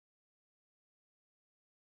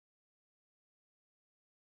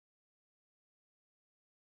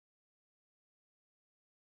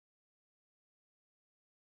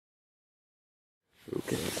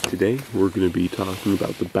Okay, today we're going to be talking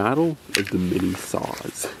about the battle of the mini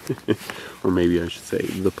saws, or maybe I should say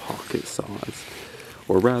the pocket saws.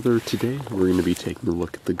 Or rather, today we're going to be taking a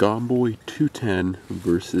look at the Gomboy 210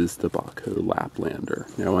 versus the Bahco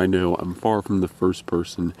Laplander. Now I know I'm far from the first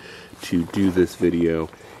person to do this video,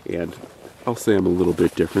 and I'll say I'm a little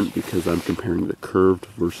bit different because I'm comparing the curved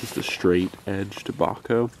versus the straight edge to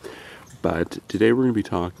Bahco. But today we're going to be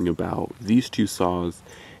talking about these two saws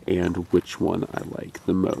and which one I like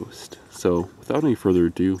the most. So without any further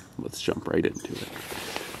ado, let's jump right into it.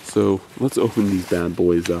 So let's open these bad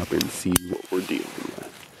boys up and see what we're dealing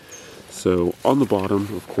with. So on the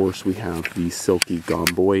bottom, of course, we have the Silky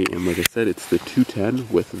Gomboy, and like I said, it's the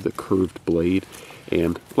 210 with the curved blade,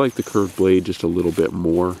 and I like the curved blade just a little bit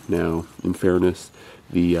more. Now, in fairness,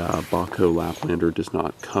 the Bahco Laplander does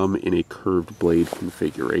not come in a curved blade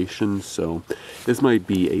configuration, so this might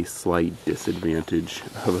be a slight disadvantage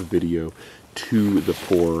of a video to the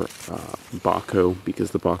poor Bahco,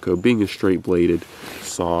 because the Bahco, being a straight bladed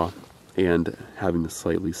saw and having a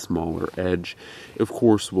slightly smaller edge, of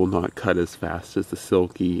course will not cut as fast as the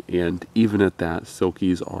Silky, and even at that,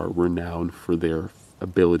 Silkies are renowned for their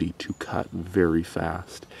ability to cut very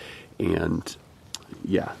fast, and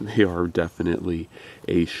yeah, they are definitely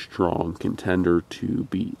a strong contender to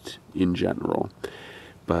beat in general.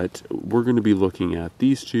 But we're going to be looking at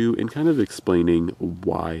these two and kind of explaining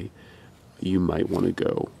why you might want to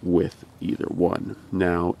go with either one.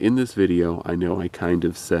 Now, in this video, I know I kind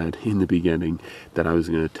of said in the beginning that I was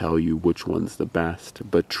going to tell you which one's the best,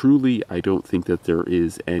 but truly I don't think that there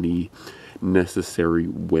is any necessary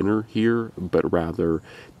winner here, but rather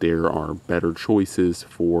there are better choices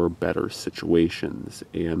for better situations.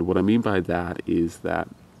 And what I mean by that is that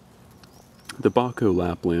the Bahco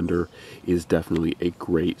Laplander is definitely a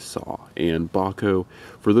great saw, and Bahco,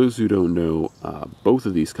 for those who don't know, both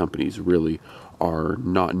of these companies really are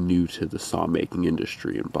not new to the saw making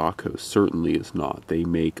industry, and Bahco certainly is not. They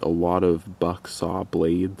make a lot of buck saw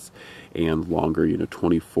blades and longer,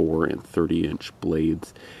 24 and 30-inch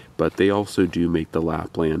blades, but they also do make the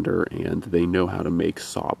Laplander, and they know how to make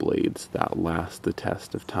saw blades that last the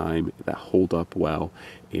test of time, that hold up well,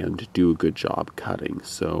 and do a good job cutting.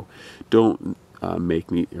 So don't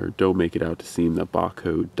make it out to seem that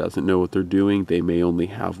Bahco doesn't know what they're doing. They may only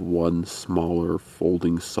have one smaller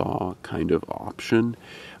folding saw kind of option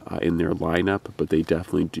in their lineup, but they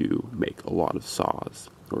definitely do make a lot of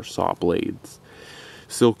saws or saw blades.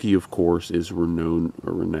 Silky, of course, is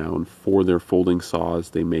renowned for their folding saws.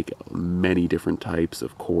 They make many different types.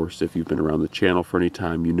 Of course, if you've been around the channel for any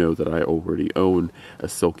time, you know that I already own a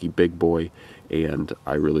Silky Big Boy, and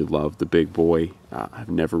I really love the Big Boy. I've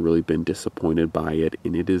never really been disappointed by it,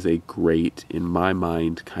 and it is a great, in my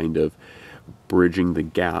mind, kind of bridging the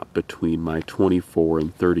gap between my 24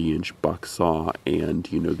 and 30-inch buck saw and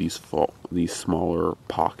these smaller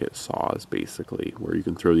pocket saws, basically, where you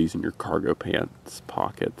can throw these in your cargo pants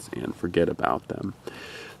pockets and forget about them.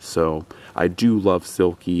 So I do love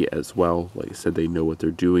Silky as well. Like I said, they know what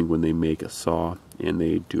they're doing when they make a saw, and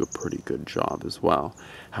they do a pretty good job as well.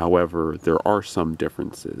 However, there are some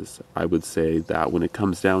differences. I would say that when it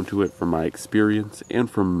comes down to it, from my experience and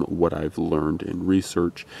from what I've learned in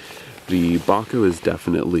research, the Bahco is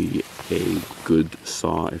definitely a good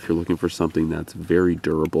saw if you're looking for something that's very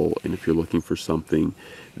durable, and if you're looking for something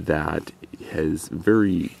that has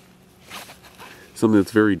something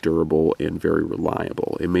that's very durable and very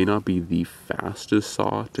reliable. It may not be the fastest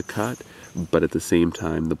saw to cut, but at the same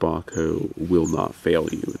time, the Bahco will not fail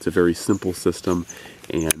you. It's a very simple system,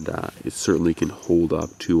 and it certainly can hold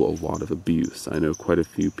up to a lot of abuse. I know quite a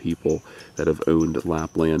few people that have owned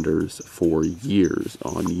Laplanders for years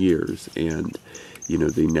on years, and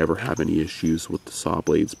they never have any issues with the saw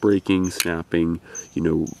blades breaking, snapping,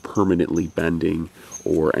 permanently bending,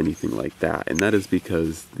 or anything like that. And that is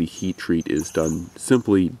because the heat treat is done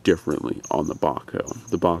simply differently on the Bahco.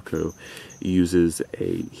 The Bahco uses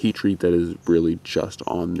a heat treat that is really just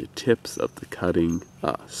on the tips of the cutting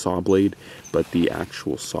saw blade, but the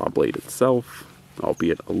actual saw blade itself,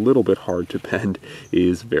 albeit a little bit hard to bend,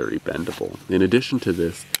 is very bendable. In addition to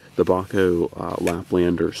this, the Bahco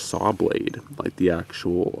Laplander saw blade, like the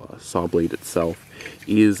actual saw blade itself,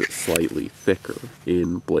 is slightly thicker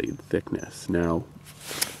in blade thickness. Now,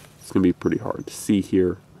 it's going to be pretty hard to see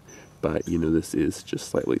here, but this is just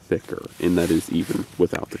slightly thicker, and that is even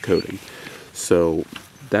without the coating. So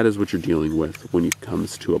that is what you're dealing with when it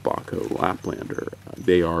comes to a Bahco Laplander.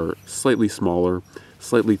 They are slightly smaller,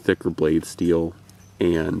 slightly thicker blade steel,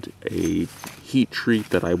 and a heat treat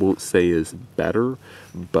that I won't say is better,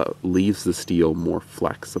 but leaves the steel more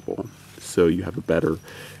flexible. so you have a better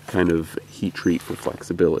kind of heat treat for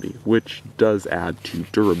flexibility, which does add to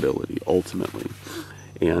durability ultimately.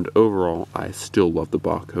 And overall, I still love the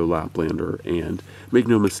Bahco Laplander, and make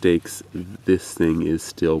no mistakes, this thing is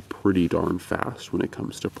still pretty darn fast when it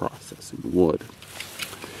comes to processing wood.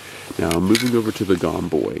 Now, moving over to the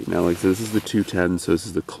Gomboy. Now, like I said, this is the 210, so this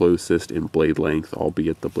is the closest in blade length,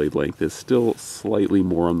 albeit the blade length is still slightly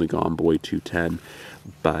more on the Gomboy 210,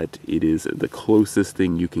 but it is the closest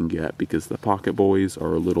thing you can get because the Pocket Boys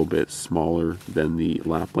are a little bit smaller than the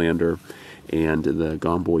Laplander, and the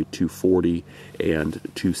Gomboy 240 and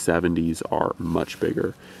 270s are much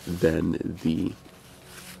bigger than the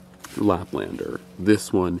Laplander.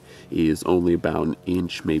 This one is only about an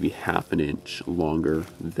inch, maybe half an inch longer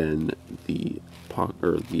than the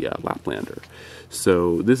Laplander.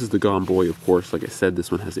 So this is the Gomboy, of course. Like I said,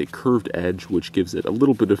 this one has a curved edge, which gives it a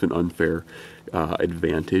little bit of an unfair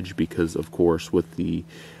advantage because, of course, with the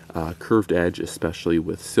curved edge, especially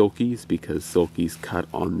with Silkies, because Silkies cut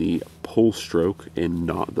on the pull stroke and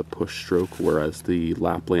not the push stroke, whereas the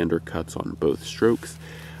Laplander cuts on both strokes.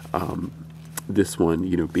 This one,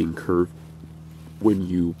 you know, being curved, when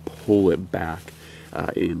you pull it back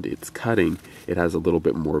and it's cutting, it has a little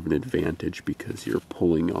bit more of an advantage because you're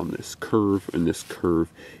pulling on this curve, and this curve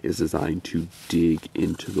is designed to dig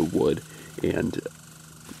into the wood and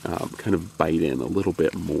kind of bite in a little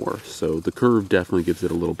bit more. So the curve definitely gives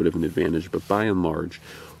it a little bit of an advantage, but by and large,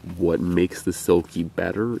 what makes the Silky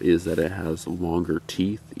better is that it has longer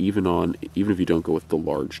teeth. Even if you don't go with the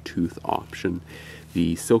large tooth option,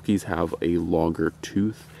 the Silkies have a longer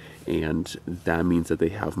tooth, and that means that they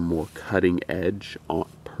have more cutting edge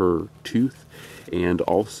per tooth. And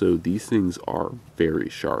also, these things are very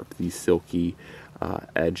sharp. These Silky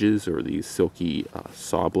edges, or these Silky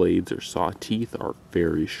saw blades or saw teeth, are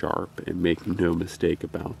very sharp, and make no mistake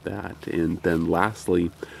about that. And then lastly,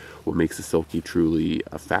 what makes a Silky truly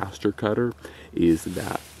a faster cutter is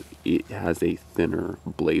that it has a thinner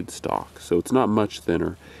blade stock. So it's not much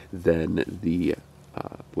thinner than the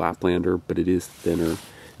Laplander, but it is thinner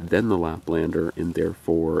than the Laplander, and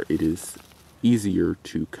therefore it is easier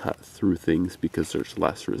to cut through things because there's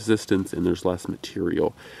less resistance and there's less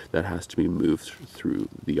material that has to be moved through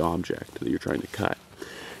the object that you're trying to cut.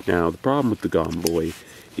 Now, the problem with the Gomboy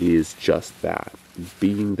is just that,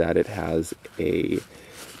 being that it has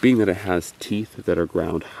teeth that are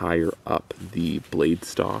ground higher up the blade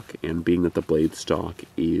stock, and being that the blade stock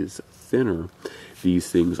is thinner,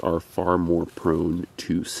 these things are far more prone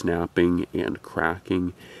to snapping and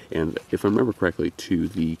cracking. And if I remember correctly, too,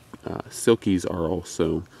 the Silkies are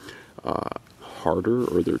also harder,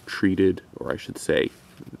 or they're treated, or I should say,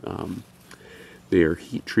 they are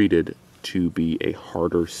heat treated to be a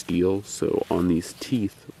harder steel. So on these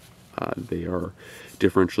teeth, they are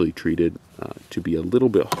differentially treated to be a little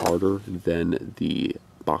bit harder than the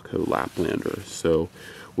Bahco Laplander. So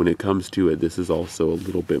when it comes to it, this is also a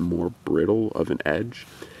little bit more brittle of an edge,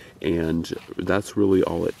 and that's really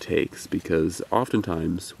all it takes, because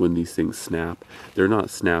oftentimes when these things snap, they're not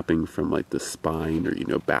snapping from like the spine or, you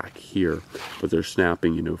know, back here, but they're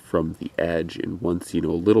snapping, you know, from the edge, and once, you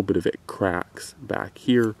know, a little bit of it cracks back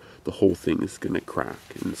here, the whole thing is going to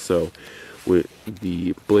crack. And so with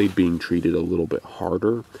the blade being treated a little bit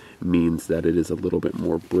harder means that it is a little bit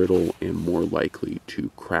more brittle and more likely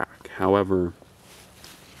to crack. However,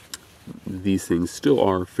 these things still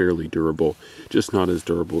are fairly durable, just not as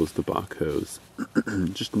durable as the Bahcos,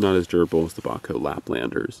 just not as durable as the Bahco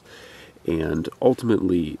Laplanders. And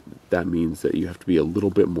ultimately, that means that you have to be a little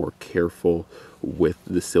bit more careful with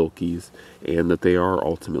the Silkies, and that they are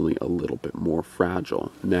ultimately a little bit more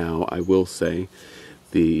fragile. Now, I will say,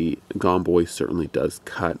 the Gomboy certainly does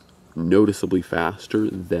cut noticeably faster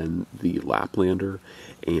than the Laplander,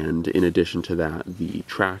 and in addition to that, the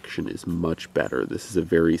traction is much better. This is a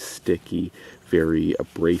very sticky, very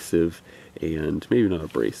abrasive, and maybe not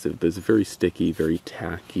abrasive, but it's a very sticky, very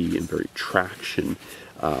tacky, and very traction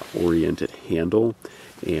oriented handle,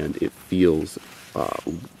 and it feels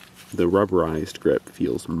the rubberized grip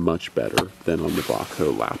feels much better than on the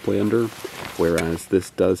Bahco Laplander, whereas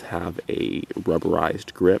this does have a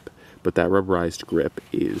rubberized grip, but that rubberized grip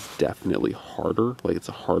is definitely harder, like it's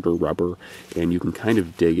a harder rubber, and you can kind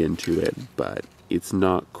of dig into it, but it's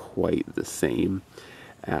not quite the same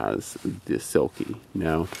as the Silky.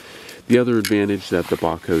 Now, the other advantage that the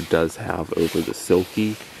Bahco does have over the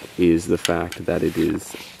Silky is the fact that it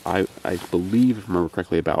is, I believe, if I remember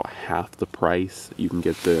correctly, about half the price. You can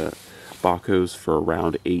get the Bahcos for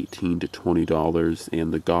around $18 to $20,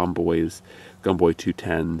 and the Gomboy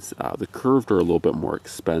 210s, the curved are a little bit more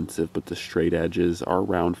expensive, but the straight edges are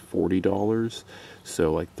around $40,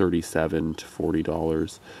 so like $37 to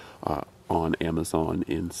 $40 on Amazon.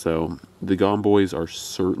 And so the Gomboys are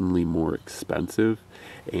certainly more expensive,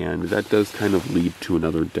 and that does kind of lead to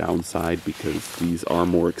another downside because these are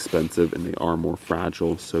more expensive and they are more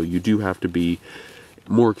fragile. So you do have to be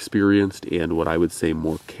more experienced and what I would say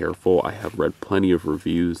more careful. I have read plenty of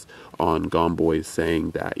reviews on Gomboys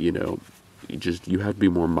saying that, you know, you have to be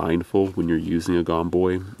more mindful when you're using a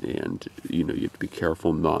Gomboy, and you know, you have to be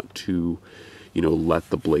careful not to, you know, let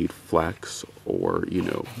the blade flex or, you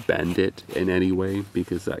know, bend it in any way,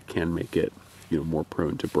 because that can make it, you know, more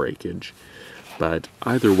prone to breakage. But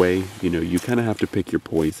either way, you know, you kind of have to pick your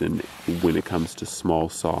poison when it comes to small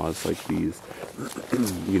saws like these.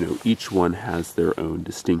 You know, each one has their own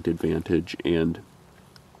distinct advantage, and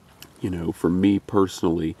you know, for me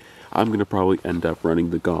personally, I'm going to probably end up running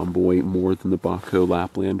the Gomboy more than the Bahco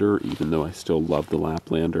Laplander, even though I still love the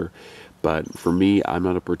Laplander. But for me, I'm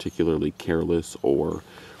not a particularly careless or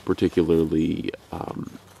particularly,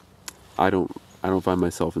 I don't find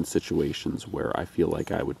myself in situations where I feel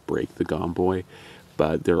like I would break the Gomboy.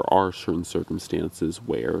 But there are certain circumstances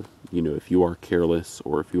where, you know, if you are careless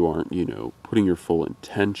or if you aren't, you know, putting your full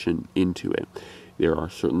intention into it, there are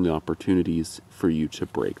certainly opportunities for you to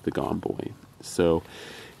break the Gomboy. So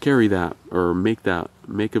carry that, or make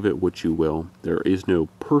of it what you will. There is no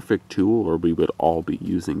perfect tool, or we would all be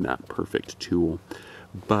using that perfect tool.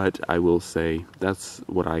 But I will say that's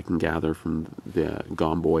what I can gather from the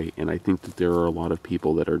Gomboy, and I think that there are a lot of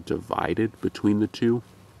people that are divided between the two,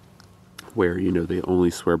 where, you know, they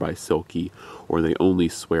only swear by Silky or they only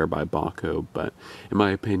swear by Bahco. But in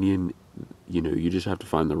my opinion, you know, you just have to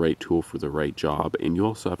find the right tool for the right job, and you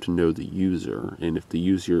also have to know the user. And if the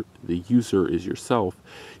user is yourself,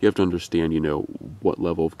 you have to understand, you know, what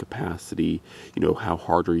level of capacity, you know, how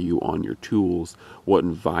hard are you on your tools, what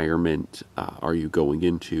environment are you going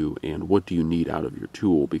into, and what do you need out of your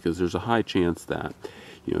tool, because there's a high chance that,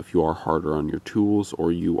 you know, if you are harder on your tools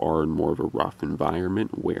or you are in more of a rough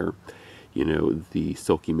environment where, you know, the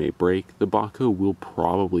Silky may break, the Bahco will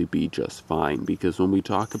probably be just fine. Because when we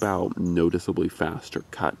talk about noticeably faster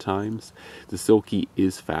cut times, the Silky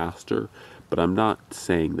is faster, but I'm not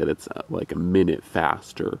saying that it's like a minute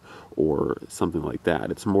faster or something like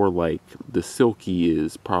that. It's more like the Silky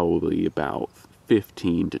is probably about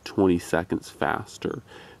 15 to 20 seconds faster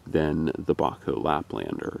than the Bahco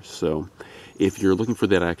Laplander. So if you're looking for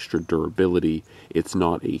that extra durability, it's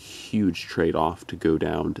not a huge trade-off to go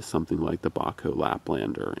down to something like the Bahco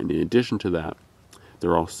Laplander. And in addition to that,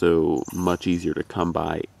 they're also much easier to come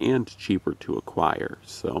by and cheaper to acquire.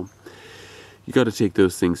 So you got to take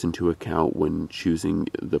those things into account when choosing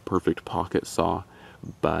the perfect pocket saw.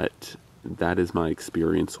 But that is my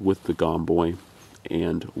experience with the Gomboy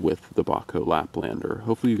and with the Bahco Laplander.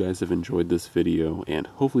 Hopefully you guys have enjoyed this video, and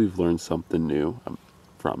hopefully you've learned something new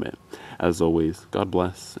from it. As always, God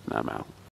bless, and I'm out.